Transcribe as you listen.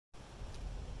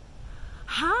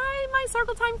Hi, my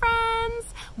Circle Time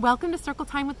friends! Welcome to Circle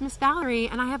Time with Miss Valerie,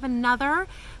 and I have another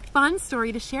fun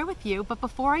story to share with you. But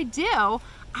before I do,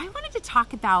 I wanted to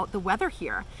talk about the weather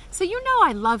here. So you know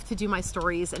I love to do my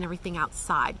stories and everything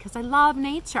outside because I love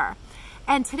nature.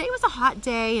 And today was a hot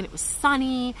day and it was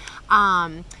sunny,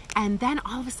 and then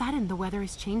all of a sudden the weather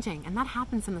is changing, and that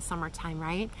happens in the summertime,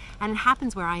 right? And it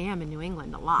happens where I am in New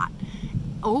England a lot.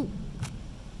 Oh,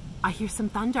 I hear some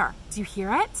thunder. Do you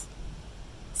hear it?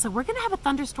 So we're gonna have a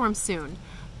thunderstorm soon,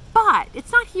 but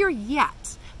it's not here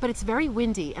yet, but it's very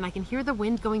windy and I can hear the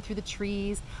wind going through the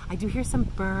trees. I do hear some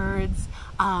birds.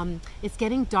 It's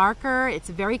getting darker. It's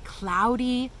very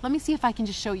cloudy. Let me see if I can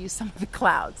just show you some of the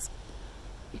clouds.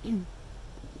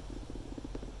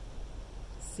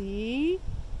 See?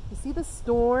 You see the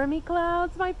stormy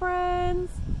clouds, my friends?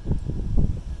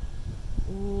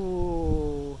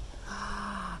 Ooh.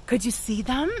 Could you see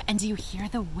them? And do you hear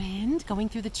the wind going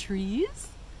through the trees?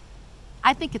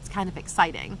 I think it's kind of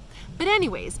exciting. But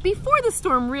anyways, before the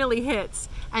storm really hits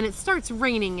and it starts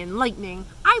raining and lightning,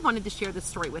 I wanted to share this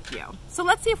story with you. So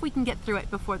let's see if we can get through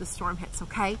it before the storm hits,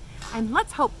 okay? And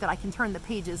let's hope that I can turn the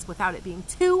pages without it being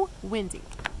too windy.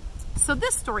 So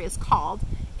this story is called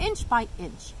Inch by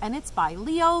Inch, and it's by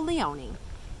Leo Leone.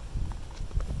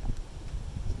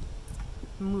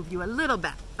 Move you a little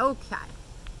bit. Okay.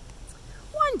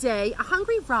 One day, a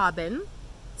hungry robin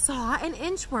saw an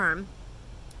inchworm,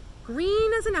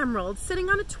 green as an emerald, sitting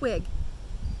on a twig.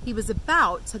 He was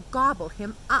about to gobble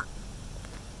him up.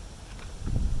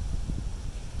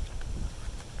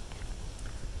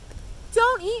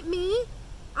 "Don't eat me.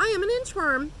 I am an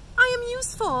inchworm. I am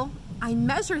useful. I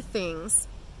measure things."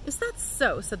 "Is that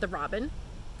so?" said the robin.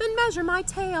 "Then measure my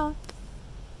tail."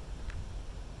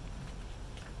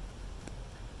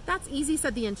 "That's easy,"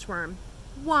 said the inchworm.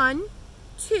 1,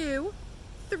 2,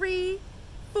 3,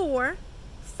 4,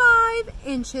 5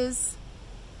 inches.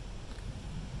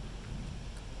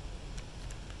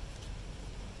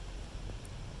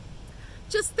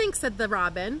 "Just think," said the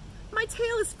robin, "my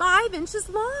tail is 5 inches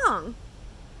long."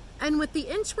 And with the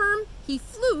inchworm, he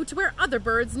flew to where other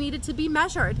birds needed to be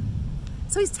measured.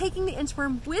 So he's taking the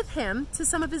inchworm with him to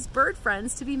some of his bird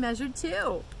friends to be measured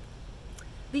too.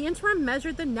 The inchworm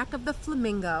measured the neck of the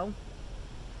flamingo.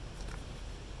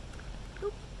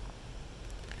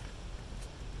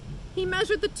 He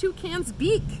measured the toucan's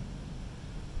beak.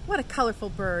 What a colorful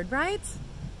bird, right?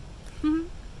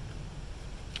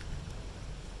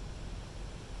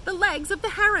 The legs of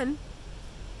the heron.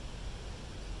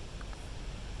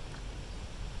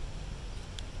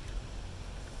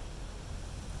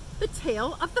 The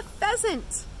tail of the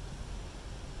pheasant.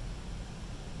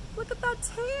 Look at that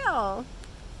tail.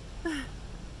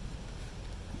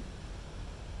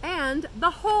 And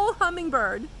the whole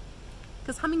hummingbird.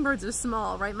 Because hummingbirds are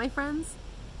small, right, my friends?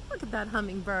 Look at that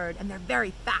hummingbird, and they're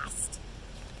very fast.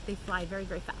 They fly very,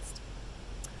 very fast.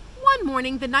 One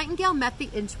morning, the nightingale met the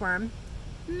inchworm.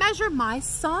 "Measure my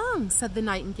song," said the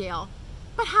nightingale.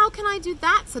 "But how can I do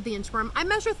that?" said the inchworm. "I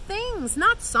measure things,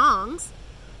 not songs."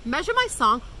 "Measure my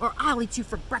song, or I'll eat you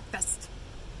for breakfast,"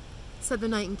 said the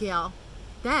nightingale.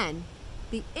 Then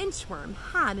the inchworm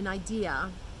had an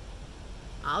idea.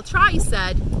 "I'll try," he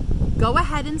said. "Go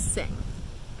ahead and sing."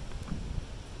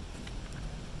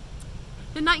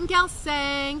 The nightingale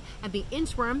sang, and the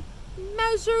inchworm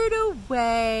measured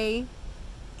away.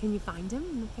 Can you find him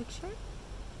in the picture?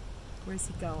 Where's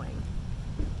he going?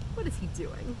 What is he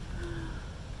doing?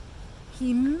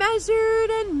 He measured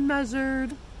and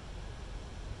measured.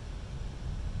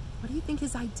 What do you think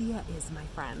his idea is, my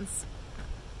friends?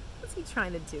 What's he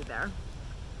trying to do there?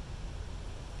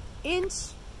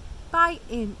 Inch by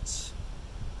inch.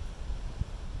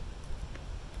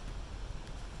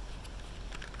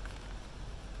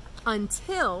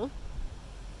 Until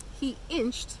he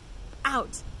inched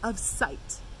out of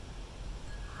sight.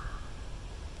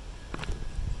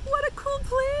 What a cool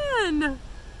plan!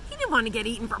 He didn't want to get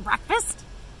eaten for breakfast,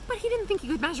 but he didn't think he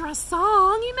could measure a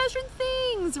song. He measured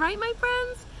things, right, my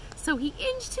friends? So he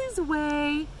inched his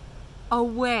way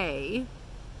away.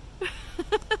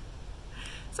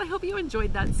 So I hope you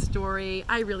enjoyed that story.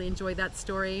 I really enjoyed that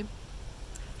story.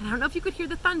 And I don't know if you could hear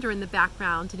the thunder in the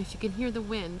background and if you can hear the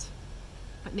wind.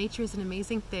 But nature is an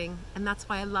amazing thing, and that's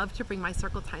why I love to bring my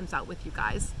Circle Times out with you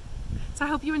guys. So I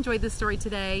hope you enjoyed this story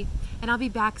today, and I'll be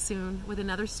back soon with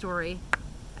another story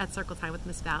at Circle Time with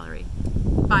Miss Valerie.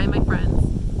 Bye, my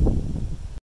friends.